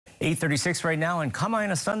8:36 right now, and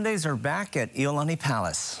Kamaaina Sundays are back at Iolani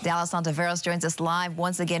Palace. Dallas Ontiveros joins us live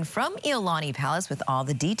once again from Iolani Palace with all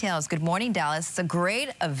the details. Good morning, Dallas. It's a great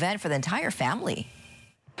event for the entire family.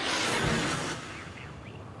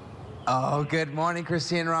 Oh, good morning,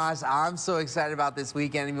 Christine Ross. I'm so excited about this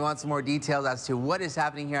weekend. If you want some more details as to what is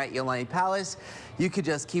happening here at Iolani Palace, you could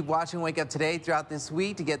just keep watching Wake Up Today throughout this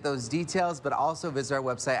week to get those details, but also visit our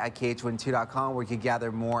website at Pt.2.com where you can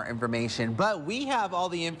gather more information. But we have all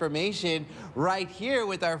the information right here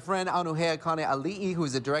with our friend Anuhea Kane Ali'i, who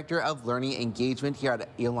is the Director of Learning Engagement here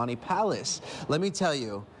at Iolani Palace. Let me tell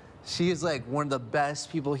you, she is like one of the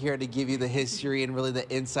best people here to give you the history and really the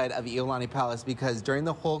insight of Iolani Palace, because during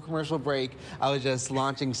the whole commercial break, I was just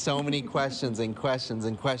launching so many questions and questions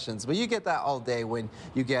and questions. But you get that all day when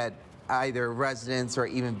you get either residents or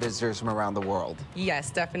even visitors from around the world.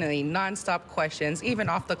 Yes, definitely. Non-stop questions, even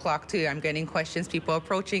off the clock too. I'm getting questions, people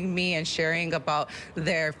approaching me and sharing about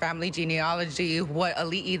their family genealogy, what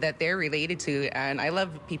ali'i that they're related to. And I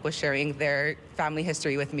love people sharing their family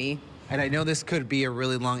history with me. And I know this could be a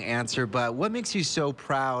really long answer, but what makes you so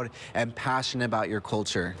proud and passionate about your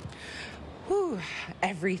culture? Whew,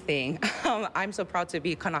 everything. I'm so proud to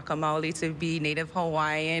be Kanaka Maoli, to be Native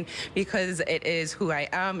Hawaiian, because it is who I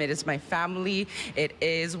am, it is my family, it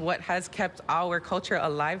is what has kept our culture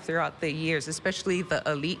alive throughout the years, especially the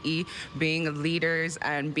ali'i, being leaders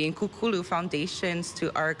and being kukulu foundations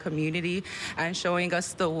to our community and showing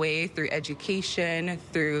us the way through education,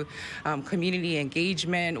 through community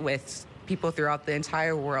engagement with people throughout the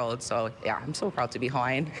entire world. So yeah, I'm so proud to be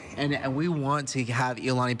Hawaiian. And we want to have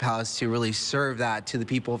Iolani Palace to really serve that to the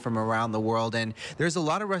people from around the world. And there's a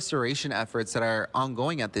lot of restoration efforts that are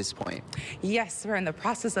ongoing at this point. Yes, we're in the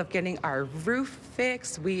process of getting our roof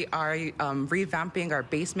fixed. We are revamping our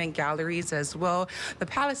basement galleries as well. The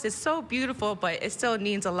palace is so beautiful, but it still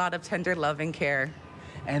needs a lot of tender love and care.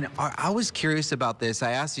 And I was curious about this.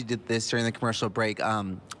 I asked you did this during the commercial break.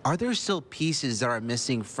 Are there still pieces that are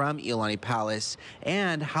missing from Iolani Palace?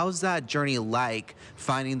 And how's that journey like,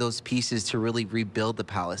 finding those pieces to really rebuild the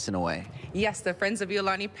palace in a way? Yes, the Friends of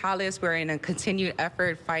Iolani Palace, we're in a continued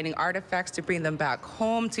effort finding artifacts to bring them back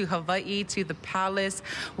home to Hawaii, to the palace.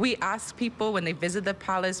 We ask people when they visit the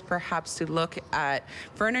palace perhaps to look at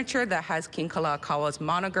furniture that has King Kalakaua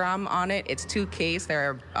monogram on it. It's 2Ks,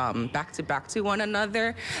 they're back to one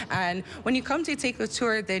another. And when you come to take a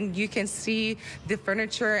tour, then you can see the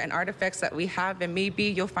furniture and artifacts that we have, and maybe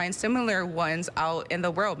you'll find similar ones out in the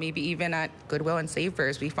world, maybe even at Goodwill and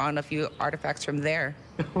Savers. We found a few artifacts from there.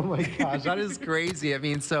 Oh my gosh, that is crazy. I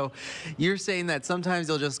mean, so you're saying that sometimes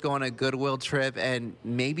you'll just go on a Goodwill trip and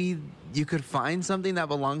maybe you could find something that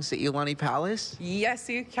belongs to Iolani Palace? Yes,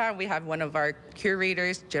 you can. We have one of our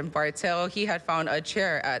curators, Jim Bartel. He had found a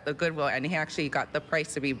chair at the Goodwill, and he actually got the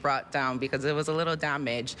price to be brought down because it was a little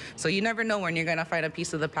damaged. So you never know when you're going to find a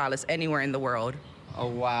piece of the palace anywhere in the world. Oh,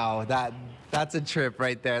 wow. That's a trip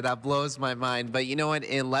right there. That blows my mind. But you know what?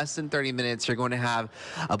 In less than 30 minutes, you're going to have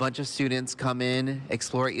a bunch of students come in,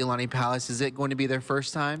 explore Iolani Palace. Is it going to be their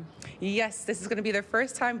first time? Yes, this is going to be their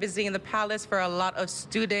first time visiting the palace for a lot of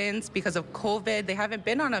students. Because of COVID, they haven't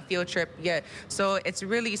been on a field trip yet. So it's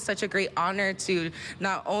really such a great honor to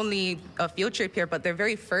not only a field trip here, but their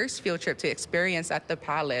very first field trip to experience at the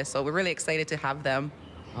palace. So we're really excited to have them.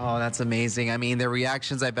 Oh, that's amazing. I mean, their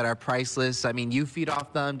reactions, I bet, are priceless. I mean, you feed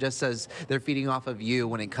off them just as they're feeding off of you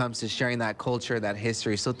when it comes to sharing that culture, that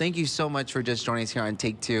history. So thank you so much for just joining us here on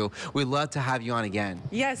Take Two. We'd love to have you on again.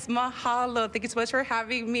 Yes, mahalo. Thank you so much for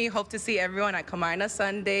having me. Hope to see everyone at Kamaaina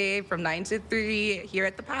Sunday from 9 to 3 here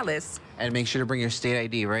at the Palace. And make sure to bring your state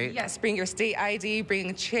ID, right? Yes, bring your state ID,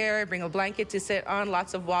 bring a chair, bring a blanket to sit on,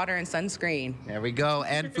 lots of water and sunscreen. There we go.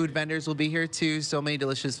 And food vendors will be here too. So many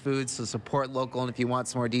delicious foods, so support local. And if you want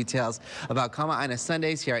some more details about Kamaaina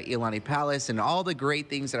Sundays here at Iolani Palace and all the great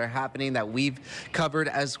things that are happening that we've covered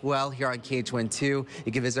as well here on KH12,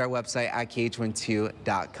 you can visit our website at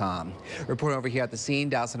KH12.com. Reporting over here at the scene,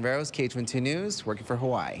 Dallas Ontiveros, KH12 News, working for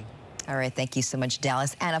Hawaii. All right, thank you so much,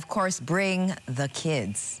 Dallas. And of course, bring the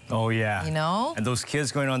kids. Oh, yeah. You know? And those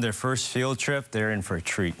kids going on their first field trip, they're in for a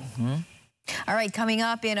treat. All right, coming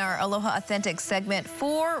up in our Aloha Authentic segment,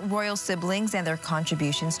 4 royal siblings and their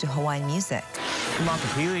contributions to Hawaiian music.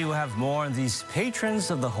 Makapili will have more on these patrons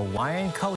of the Hawaiian culture.